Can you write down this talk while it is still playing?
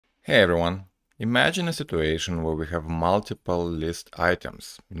Hey everyone, imagine a situation where we have multiple list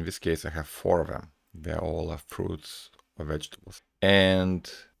items. In this case, I have 4 of them. They all are fruits or vegetables. And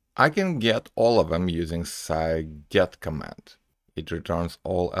I can get all of them using cy.get command. It returns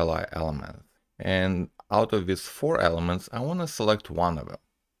all li elements. And out of these 4 elements, I want to select one of them.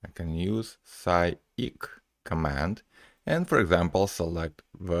 I can use cy.eq command and, for example, select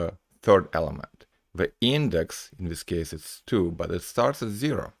the third element. The index, in this case, it's 2, but it starts at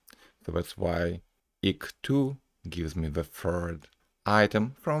 0. So that's why eq2 gives me the third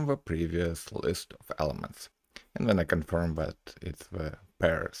item from the previous list of elements. And then I confirm that it's the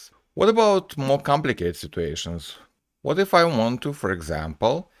pairs. What about more complicated situations? What if I want to, for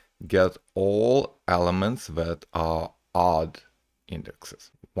example, get all elements that are odd indexes?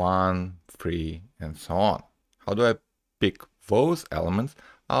 1, 3, and so on. How do I pick those elements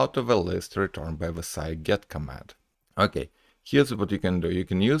out of a list returned by the cy.get command? Okay, here's what you can do. You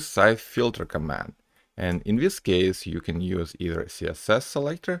can use cy.filter command. And in this case, you can use either CSS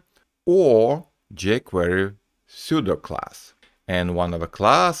selector or jQuery Pseudo-Class. And one of the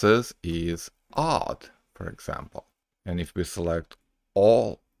classes is odd, for example. And if we select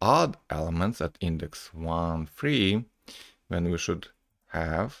all odd elements at index 1, 3, then we should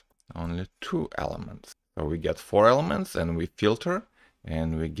have only 2 elements. So we get 4 elements and we filter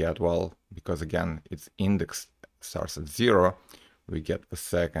and we get, well, because again, it's index starts at 0, we get the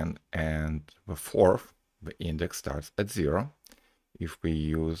second and the fourth. The index starts at 0. If we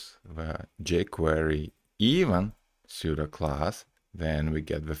use the jQuery even pseudo-class, then we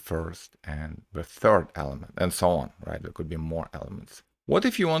get the first and the third element, and so on, right? There could be more elements. What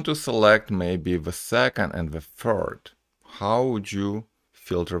if you want to select maybe the second and the third? How would you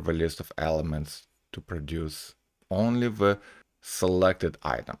filter the list of elements to produce only the selected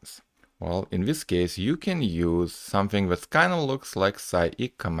items? Well, in this case, you can use something that kind of looks like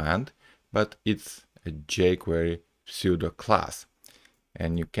cy.eq command, but it's a jQuery pseudo-class.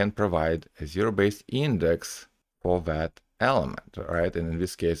 And you can provide a zero-based index for that element, right? And in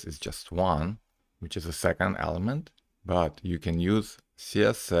this case, it's just 1, which is the second element. But you can use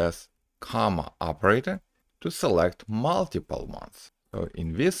CSS comma operator to select multiple ones. So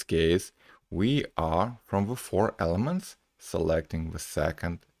in this case, we are, from the 4 elements, selecting the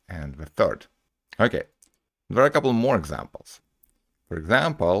second and the third. Okay, there are a couple more examples. For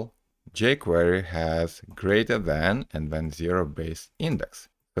example, jQuery has greater than and then 0-based index.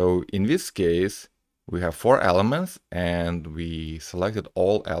 So in this case, we have 4 elements and we selected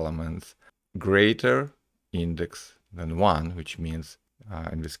all elements greater index than 1, which means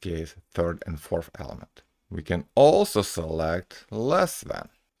in this case, third and fourth element. We can also select less than.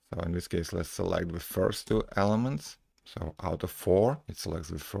 So in this case, let's select the first 2 elements. So out of 4, it selects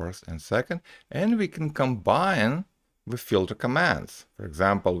the first and second, and we can combine the filter commands. For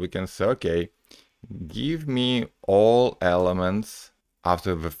example, we can say, okay, give me all elements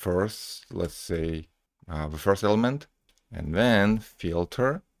after the first, let's say, the first element, and then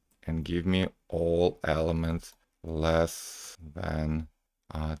filter and give me all elements less than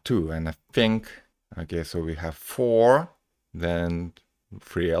 2. And I think, okay, so we have 4, then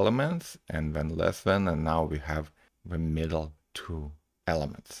 3 elements, and then less than, and now we have the middle 2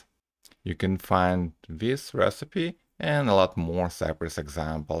 elements. You can find this recipe and a lot more Cypress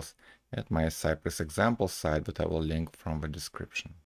examples at my Cypress example site that I will link from the description.